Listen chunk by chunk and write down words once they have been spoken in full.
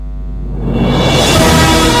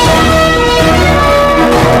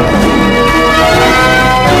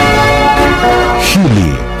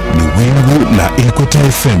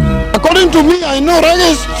FM. According to me, I know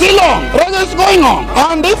reggae is still on. Reggae is going on.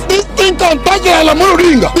 And if this thing can touch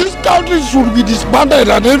Alamuringa, this country should be disbanded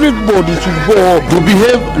and everybody should go home. To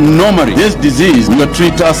behave normally. This disease will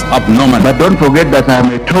treat us abnormally. But don't forget that I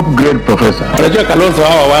am a top grade professor. Unajua Kalonzo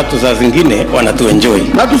hawa watu saa zingine wanatuenjoy.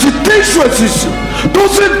 Na tusitishwe sisi.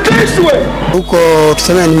 Tusitishwe. Huko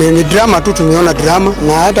tuseme ni drama tu, tumeona drama,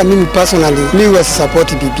 na hata mimi personally niwe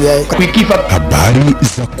support BBI. Habari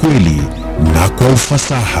za kweli na kwa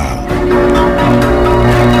ufasaha.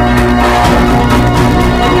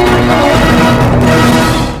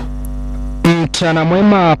 Mchana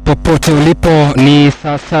mwema popote ulipo, ni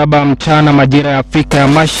saa 7 mchana majira ya Afrika ya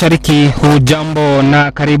Mashariki. Hujambo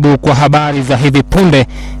na karibu kwa habari za hivi punde.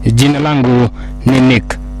 Jina langu ni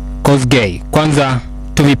Nick Kosgei. Kwanza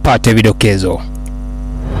tuvipate vidokezo.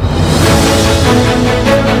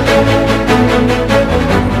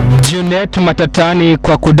 Junet matatani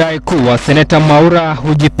kwa kudai kuwa Seneta Mwaura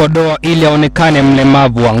hujipodoa ili aonekane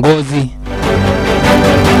mlemavu wa ngozi.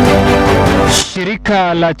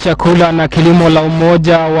 Shirika la chakula na kilimo la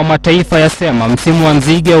Umoja wa Mataifa yasema msimu wa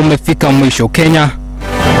nzige umefika mwisho Kenya.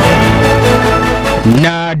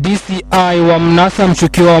 Na DCI wamnasa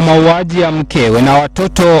mshukiwa wa mauaji ya mkewe na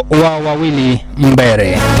watoto wa wawili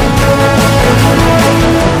Mbere.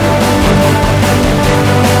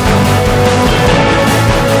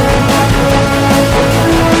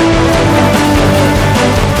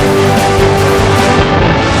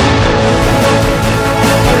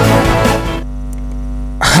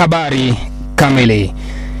 Habari kamili.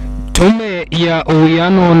 Tume ya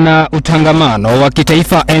uwiano na utangamano wa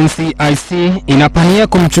kitaifa NCIC inapania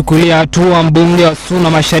kumchukulia hatua mbunge wa Suna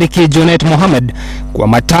Mashariki Junet Mohamed kwa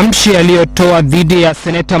matamshi aliyotoa dhidi ya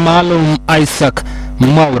seneta maalum Isaac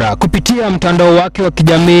Mwaura. Kupitia mtandao wake wa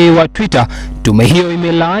kijamii wa Twitter, tume hiyo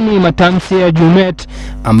imelaani matamshi ya Junet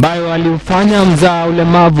ambayo aliufanya mzaa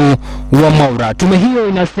ulemavu wa Mwaura. Tume hiyo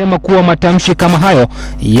inasema kuwa matamshi kama hayo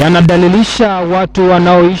yanadalilisha watu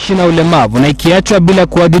wanaoishi na ulemavu, na ikiachwa bila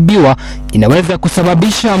kuadhibiwa inaweza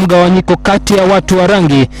kusababisha mgawanyiko kati ya watu wa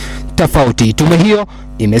rangi tofauti. Tume hiyo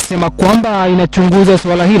imesema kwamba inachunguza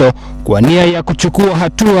swala hilo kwa nia ya kuchukua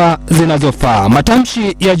hatua zinazofaa.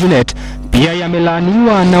 Matamshi ya Junet pia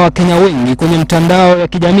yamelaaniwa na Wakenya wengi kwenye mtandao ya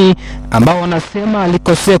kijamii ambao wanasema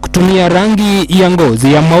alikosea kutumia rangi ya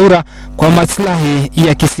ngozi ya Mwaura kwa maslahi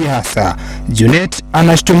ya kisiasa. Junet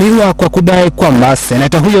anashtumiwa kwa kudai kwamba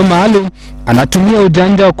seneta huyo maalum anatumia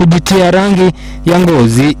ujanja wa kujitia rangi ya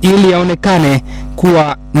ngozi ili aonekane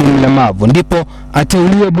kuwa ni mlemavu, ndipo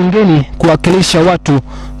ateuliwe bungeni kuwakilisha watu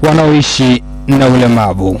wanaoishi na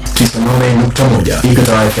ulemavu. 98.1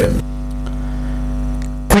 Igata FM.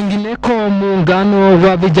 Kwingineko, muungano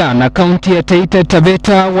wa vijana kaunti ya Taita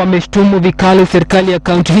Taveta wameshtumu vikali serikali ya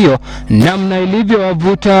kaunti hiyo namna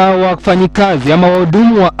ilivyowavuta wafanyikazi ama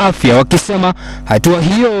wahudumu wa afya, wakisema hatua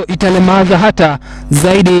hiyo italemaza hata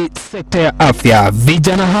zaidi sekta ya afya.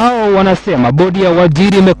 Vijana hao wanasema bodi ya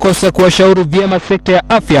wajiri imekosa kuwashauri vyema sekta ya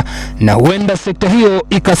afya na huenda sekta hiyo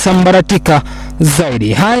ikasambaratika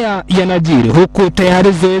zaidi. Haya yanajiri huku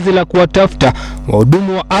tayari zoezi la kuwatafuta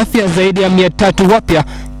wahudumu wa afya zaidi ya 300 wapya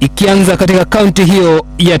ikianza katika kaunti hiyo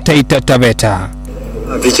ya Taita Taveta.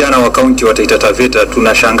 Vijana wa kaunti wa Taita Taveta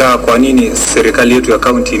tunashangaa kwa nini serikali yetu ya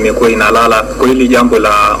kaunti imekuwa inalala kwa hili jambo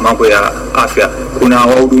la mambo ya afya. Kuna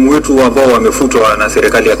wahudumu wetu ambao wamefutwa na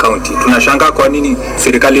serikali ya kaunti. Tunashangaa kwa nini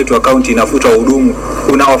serikali yetu ya kaunti inafuta wahudumu.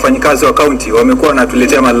 Kuna wafanyikazi wa kaunti wamekuwa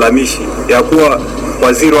wanatuletea malalamishi ya kuwa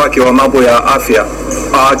waziri wake wa mambo ya afya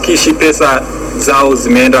hawakishi pesa zao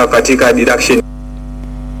zimeenda katika deduction.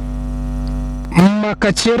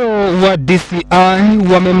 Makachero wa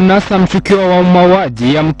DCI wamemnasa mshukiwa wa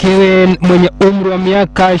mauaji ya mkewe mwenye umri wa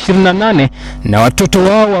miaka 28 na watoto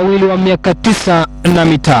wao wawili wa miaka 9 na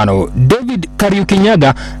 5. David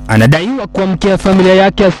Kariukinyaga anadaiwa kuamkia familia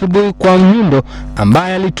yake asubuhi kwa nyundo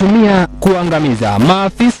ambaye alitumia kuangamiza.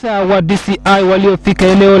 Maafisa wa DCI waliofika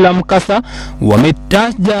eneo la mkasa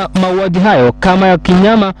wametaja mauaji hayo kama ya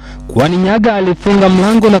kinyama, kwani Nyaga alifunga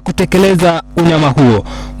mlango na kutekeleza unyama huo.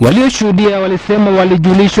 Walioshuhudia walisema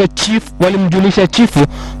walimjulisha chifu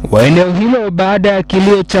wa eneo hilo baada ya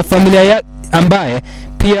kilio cha familia ya ambaye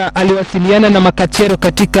pia aliwasiliana na makachero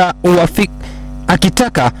katika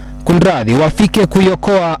akitaka kunradhi wafike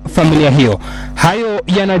kuiokoa familia hiyo. Hayo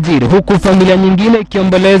yanajiri huku familia nyingine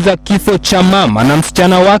ikiomboleza kifo cha mama na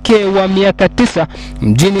msichana wake wa miaka 9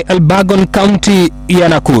 mjini Elbagon, kaunti ya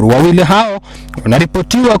Nakuru. Wawili hao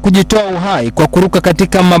wanaripotiwa kujitoa uhai kwa kuruka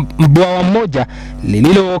katika bwawa moja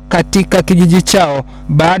lililo katika kijiji chao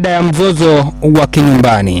baada ya mzozo wa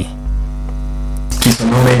kinyumbani.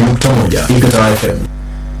 98.1 Igata FM.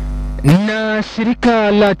 Na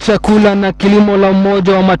shirika la chakula na kilimo la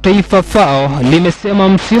Umoja wa Mataifa FAO limesema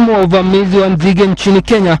msimu wa uvamizi wa nzige nchini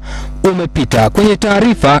Kenya umepita. Kwenye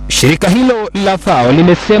taarifa, shirika hilo la FAO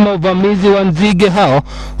limesema uvamizi wa nzige hao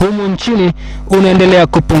humu nchini unaendelea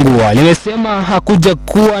kupungua. Limesema hakuja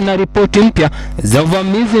kuwa na ripoti mpya za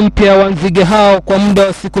uvamizi mpya wa nzige hao kwa muda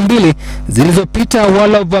wa siku 2 zilizopita,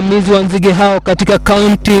 wala uvamizi wa nzige hao katika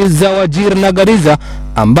kaunti za Wajir na Garissa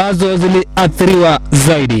ambazo ziliathiriwa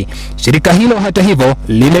zaidi. Shirika hilo hata hivyo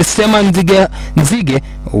limesema nzige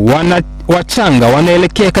wachanga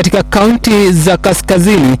wanaelekea katika kaunti za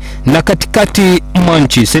kaskazini na katikati mwa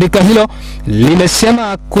nchi. Shirika hilo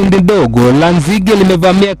limesema kundi dogo la nzige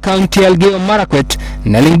limevamia kaunti ya Elgeyo Marakwet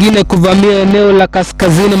na lingine kuvamia eneo la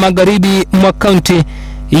kaskazini magharibi mwa kaunti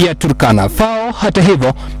ya Turkana. FAO hata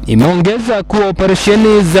hivyo imeongeza kuwa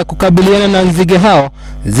operesheni za kukabiliana na nzige hao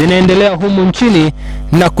zinaendelea humu nchini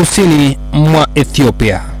na kusini mwa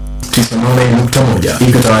Ethiopia. 98.1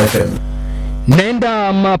 Ikataa FM.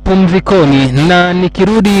 Nenda mapumzikoni na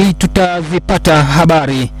nikirudi tutazipata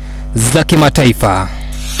habari za kimataifa.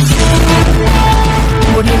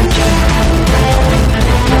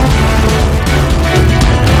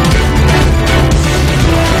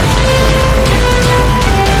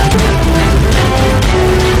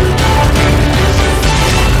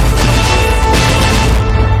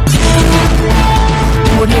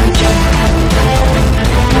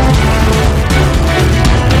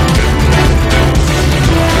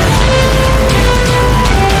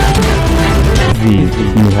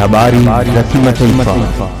 Ni habari za kimataifa.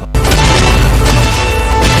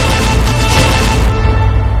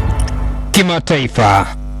 Kimataifa.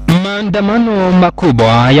 Maandamano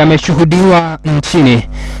makubwa yameshuhudiwa nchini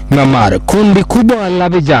Myanmar. Kundi kubwa la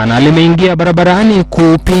vijana limeingia barabarani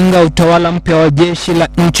kupinga utawala mpya wa jeshi la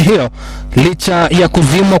nchi hiyo licha ya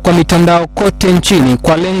kuzimwa kwa mitandao kote nchini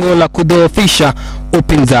kwa lengo la kudhoofisha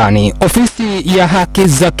upinzani. Ofisi ya haki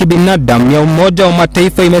za kibinadamu ya Umoja wa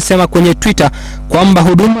Mataifa imesema kwenye Twitter kwamba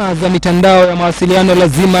huduma za mitandao ya mawasiliano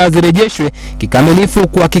lazima zirejeshwe kikamilifu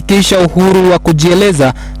kuhakikisha uhuru wa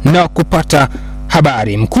kujieleza na kupata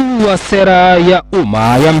habari. Mkuu wa sera ya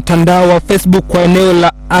umma ya mtandao wa Facebook kwa eneo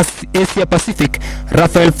la Asia Pacific,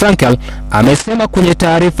 Rafael Frankel, amesema kwenye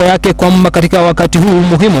taarifa yake kwamba katika wakati huu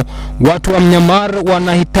muhimu watu wa Myanmar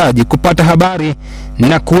wanahitaji kupata habari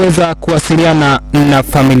na kuweza kuwasiliana na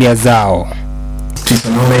familia zao.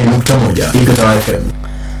 98.1 Ikataa FM.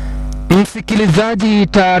 Msikilizaji,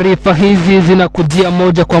 taarifa hizi zinakujia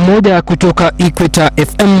moja kwa moja kutoka Equator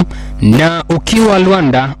FM, na ukiwa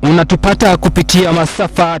Luanda unatupata kupitia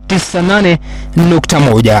masafa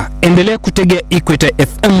 98.1. Endelea kutegea Equator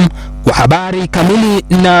FM kwa habari kamili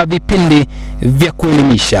na vipindi vya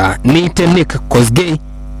kuelimisha. Ni Nick Kosgei,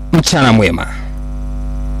 mchana mwema.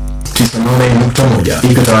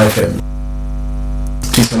 98.1 Ikataa FM.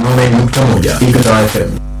 98.1 Ikataa FM.